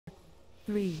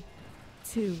3,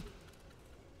 2,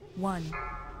 1.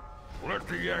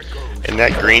 And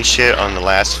that green shit on the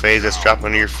last phase that's dropping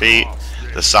under your feet,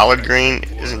 the solid green,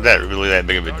 isn't that really that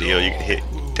big of a deal. You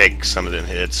can take some of them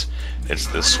hits. It's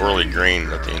the swirly green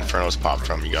that the Infernos pop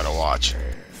from you gotta watch.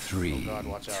 3,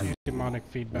 2, demonic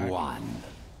feedback. 1.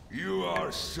 You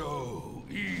are so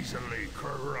easily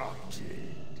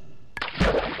corrupted.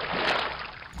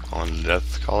 On the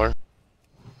death collar.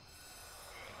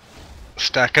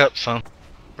 Stack up, son.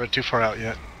 We're too far out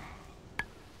yet.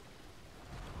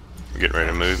 We're getting ready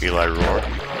to move. Eli roar.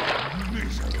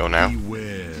 Go now.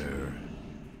 Beware.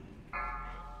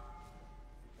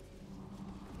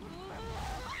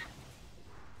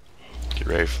 Get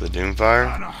ready for the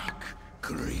Doomfire.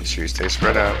 Make sure you stay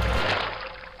spread out.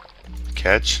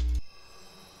 Catch.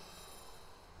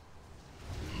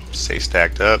 Stay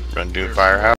stacked up. Run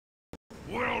Doomfire out.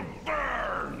 Will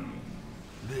burn.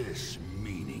 This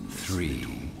meaning 3,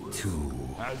 2,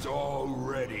 has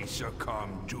already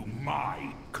succumbed to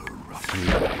my corruption. 3,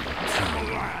 2,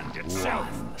 The land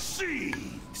itself 1.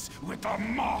 seethes with a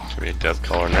mark. Give me a death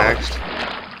collar next.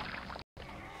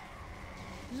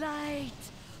 Light,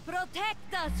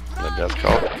 protect us The from death this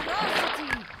call.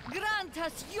 atrocity. Grant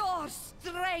us your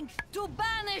strength to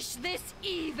banish this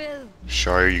evil.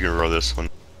 Sharia, you can roll this one.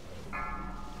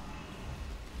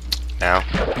 Now.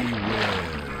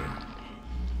 Beware.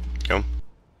 Go.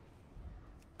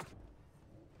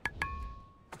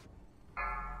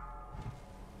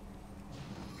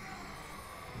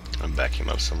 I'll back him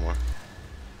up some more.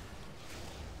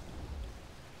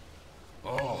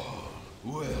 Oh,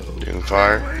 well.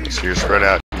 Doomfire. Make sure you're spread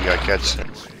out. You gotta catch it.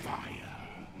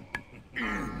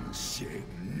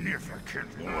 Insignificant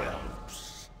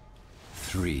whelps.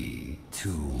 3,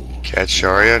 2, Catch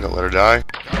Sharia. Don't let her die.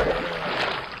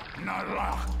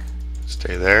 Nalak.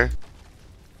 Stay there.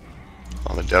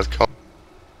 On the death call.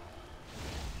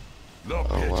 The wow,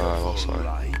 pitiful sorry.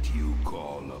 light you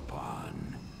call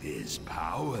upon is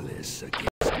powerless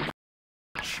against me,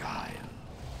 child.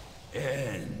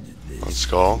 End this. On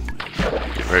skull.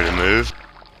 Get ready to move.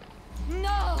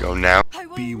 No! Go now. I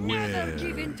will Beware. never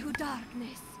give in to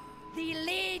darkness. The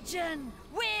Legion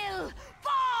will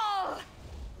fall!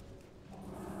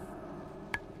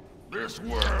 This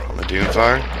world. On the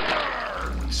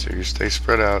Doomfire. So you stay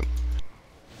spread out.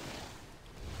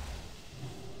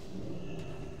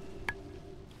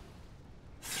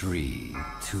 Three,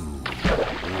 2,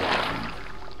 1.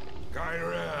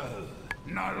 Kyrell.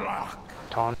 Nalak.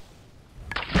 Taunt.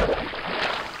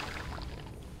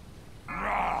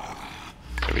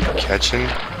 Gotta be catching.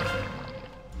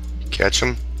 Catch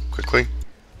him quickly.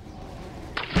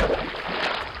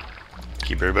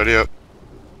 Keep everybody up.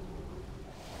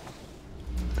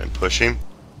 And push him.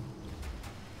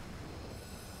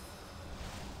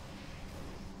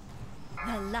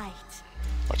 The light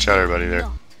Watch out, everybody there.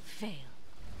 not fail.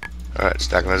 Alright,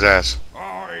 stack on his ass.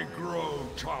 I grow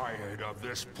tired of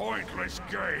this pointless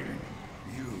game.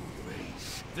 You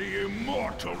face the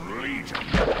immortal Legion,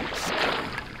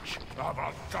 scourge of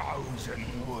 1,000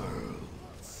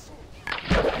 worlds.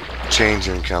 Change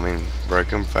incoming. Break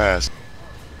him fast.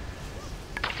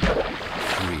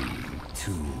 3,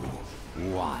 2,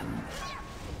 1.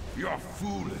 Your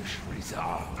foolish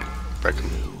resolve Break him.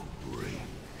 will break.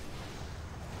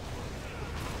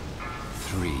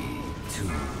 3, 2,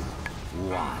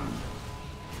 1.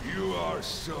 You are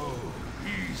so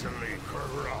easily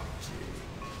corrupted.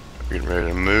 Getting ready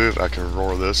to move. I can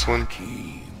roar this one.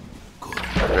 Keem,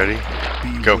 Ready?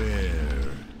 Go. beware.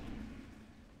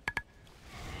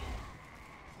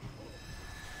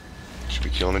 Should be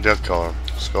killing the death caller.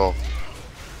 Skull.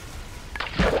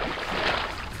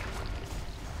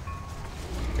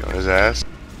 Get on his ass.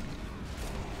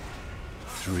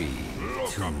 3, Look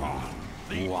 2, upon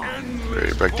the 1. endless Ready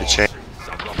to break the chain. forces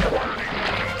of the burning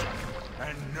Legion,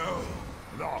 and know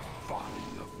the folly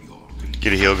of your reach.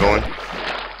 Get a heal going.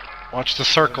 Watch the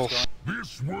circles.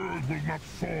 This world will not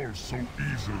fall so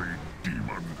easily,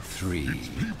 demon. 3,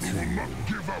 People will not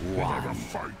give up without a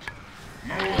fight.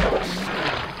 Our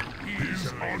soul Is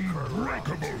easily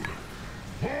unbreakable. corrupted.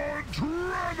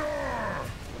 Adrenner!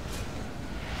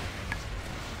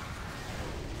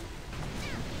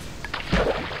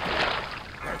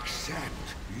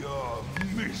 Accept your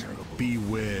miserable.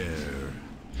 Beware.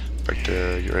 Break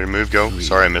the. Get ready to move. Go.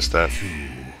 Sorry, I missed that.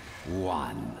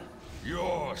 1.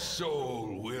 Your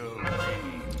soul will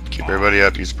be. Keep everybody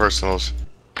up. Use personals.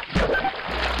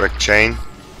 Break the chain.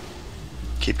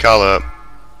 Keep Kala up.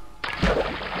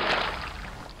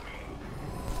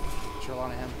 Chill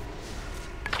on him.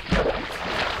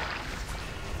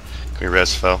 Can we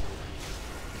res Fel?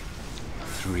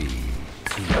 3,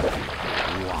 2,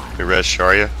 1. Can we res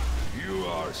Sharia? You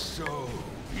You're so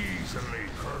easily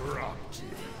corrupted.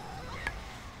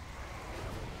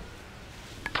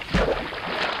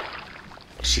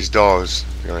 These dogs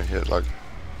are gonna hit like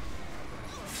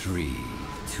 3,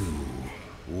 2,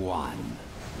 1.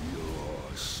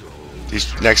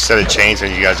 these next set of chains,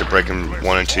 and you guys are breaking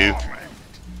 1 and 2.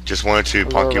 Just 1 and 2,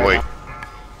 Punky, wait.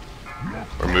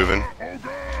 We're moving.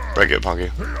 Break it, Punky,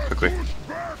 quickly.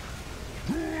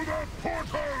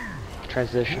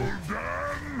 Transition.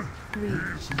 3, 2,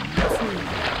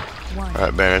 1.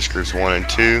 Alright, banish groups 1 and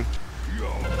 2.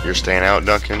 You're staying out,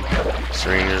 Duncan.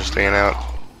 Serene, you're staying out.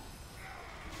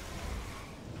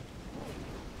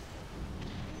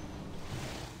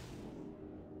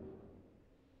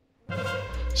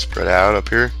 Spread out up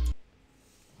here.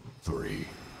 3,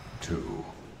 2,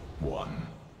 1.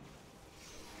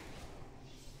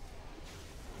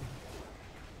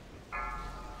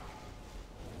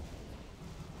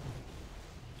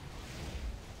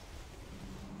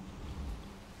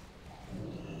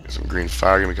 Got some green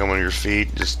fire gonna be coming on your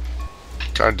feet. Just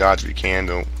try to dodge if you can.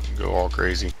 Don't go all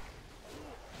crazy.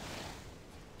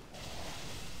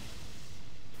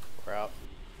 We're out.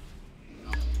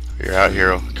 You're out,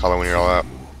 hero. Call it when you're all out.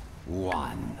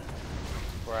 1.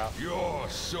 We're out. Your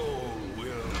soul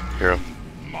will Hero.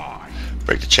 be mine.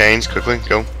 Break the chains quickly.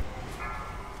 Go.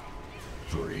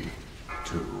 3,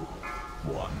 2,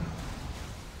 1.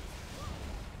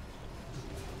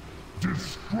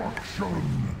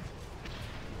 Destruction.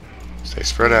 Stay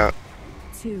spread out.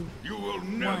 2. You will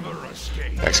never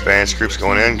escape. Next banish group's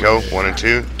going in. Go. 1 and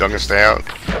 2. Duncan, stay out.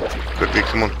 Quickly,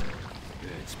 come on.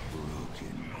 Its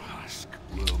broken husk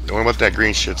will Don't worry about that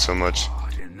green shit so much.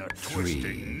 caught in the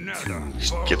twisting nether.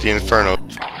 Just get the inferno.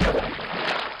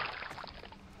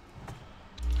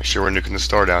 Make sure we're nuking the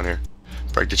star down here.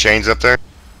 Break the chains up there.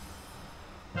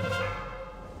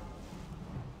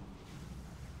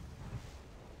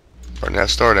 Burn that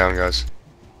star down, guys.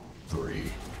 3,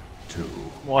 2.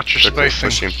 Watch your Quickly,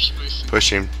 spacing. push him. Push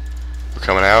him. We're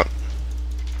coming out.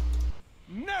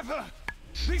 Never.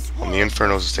 This On the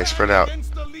infernos, stay spread out.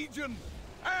 against the Legion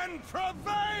and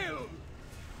prevail.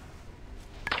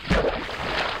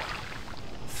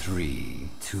 3,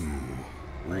 2,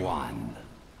 1.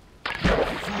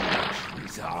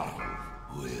 Resolve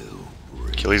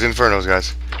will Kill these infernos,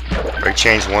 guys. Break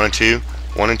chains 1 and 2.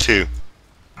 1 and 2.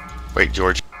 Wait,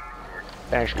 George.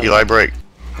 Banish. Eli, break.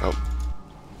 Oh.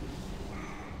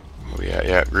 Oh, yeah,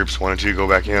 yeah. Groups 1 and 2 go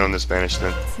back in on this banish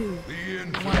then. 2. the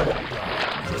infinite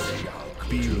darkness shall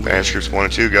clear. Banish groups 1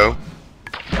 and 2 go.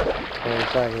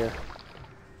 Inside here.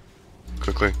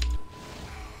 Quickly.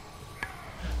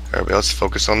 Everybody, let's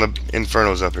focus on the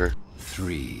infernos up here.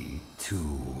 3, 2,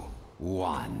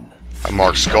 1. I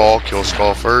mark Skull. Kill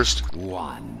Skull first.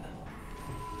 1.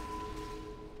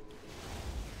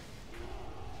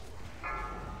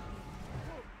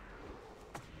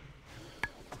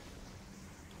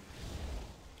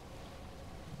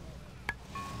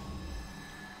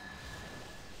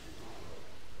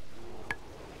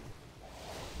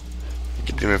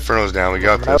 Get them infernos down. We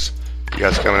got this. You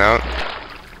guys coming out?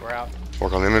 We're out.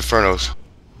 Work on them infernos.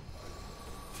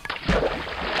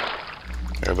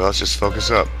 Everybody else just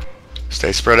focus up.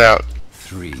 Stay spread out.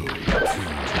 3, 2,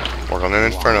 Work on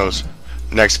them infernos.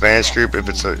 Next banish group, if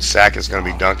it's a sack, it's going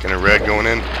to be Duncan and Red going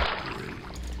in.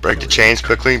 Break the chains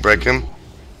quickly. Break him.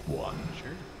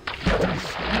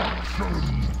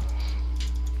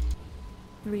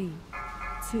 3,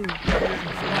 2,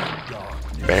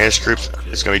 1. Banish groups,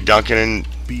 it's going to be Duncan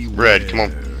and Red. Come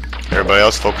on. Everybody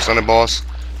else, focus on the boss.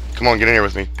 Come on, get in here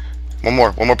with me. One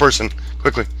more person.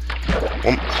 Quickly.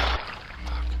 One.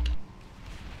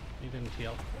 You didn't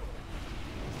heal.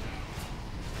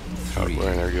 Oh,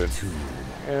 we're in there good.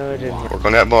 Oh, I didn't heal. Work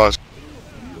on that boss.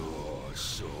 Your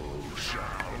soul shall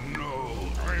know.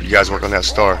 You guys work on that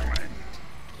star.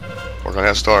 Work on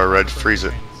that star, Red. Freeze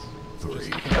it. 3, 2,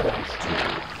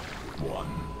 1.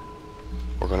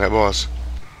 Work on that boss.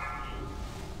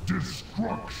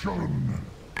 Destruction.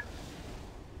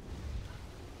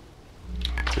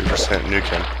 3% nuke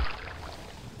him.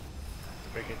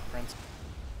 Break it, Prince.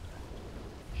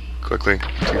 Quickly.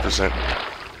 2%.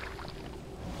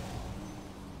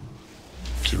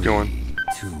 Keep going.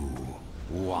 2,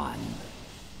 1.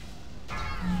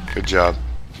 Good job.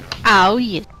 Oh,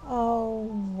 yeah. Oh,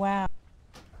 wow.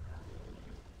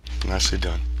 Nicely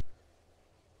done.